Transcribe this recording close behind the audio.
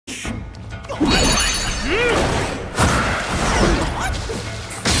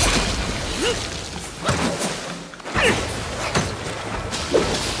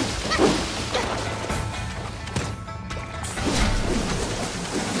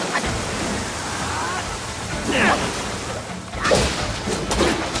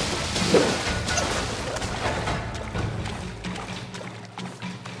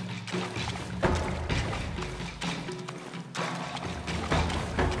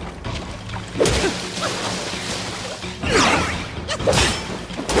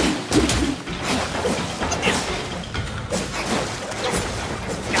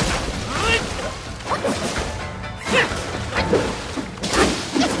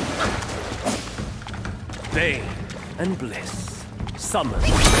Bane and bliss, summon.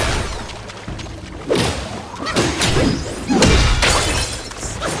 You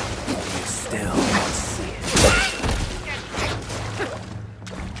still can't see it.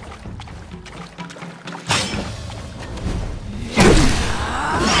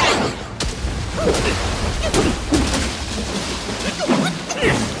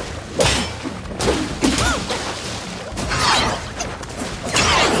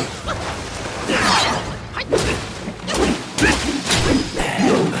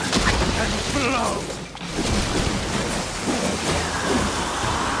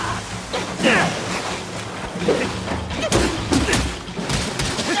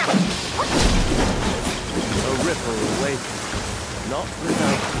 Not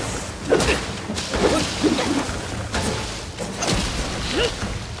without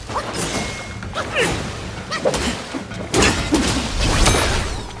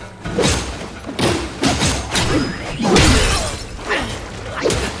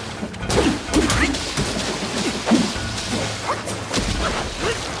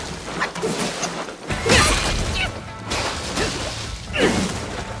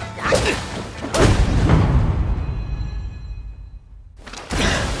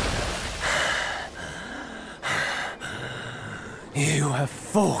You have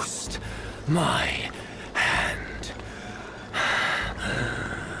forced my hand.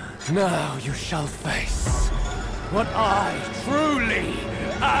 Now you shall face what I truly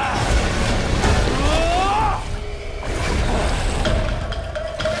am.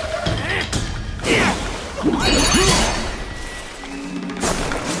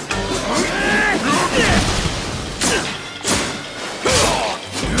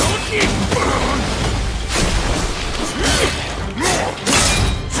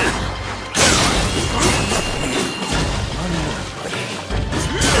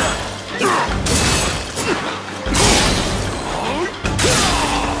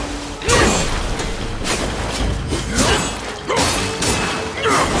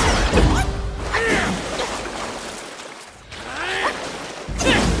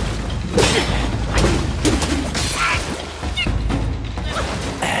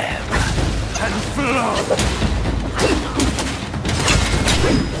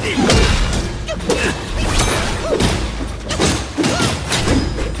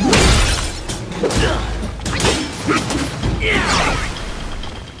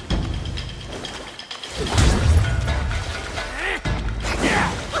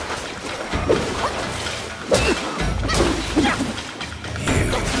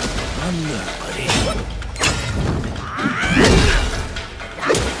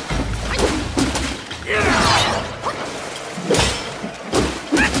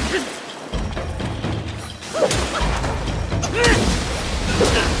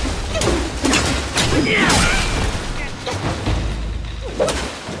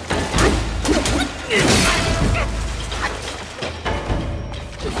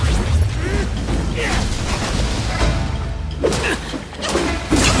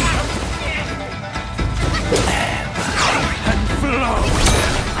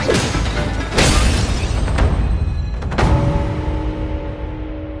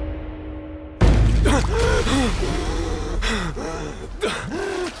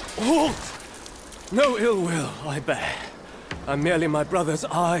 Halt! No ill will I bear. I'm merely my brother's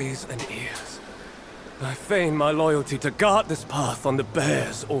eyes and ears. I feign my loyalty to guard this path on the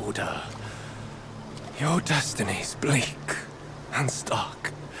bear's order. Your destiny's bleak and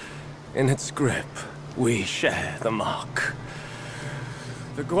stark. In its grip, we share the mark.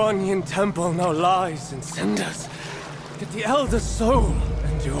 The Guanyin temple now lies in cinders, yet the elder soul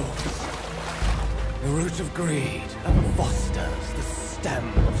endures. The root of greed ever fosters the stem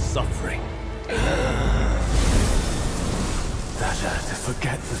of suffering. Better to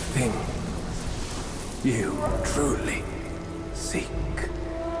forget the thing you truly seek.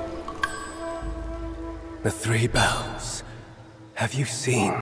 The three bells. Have you seen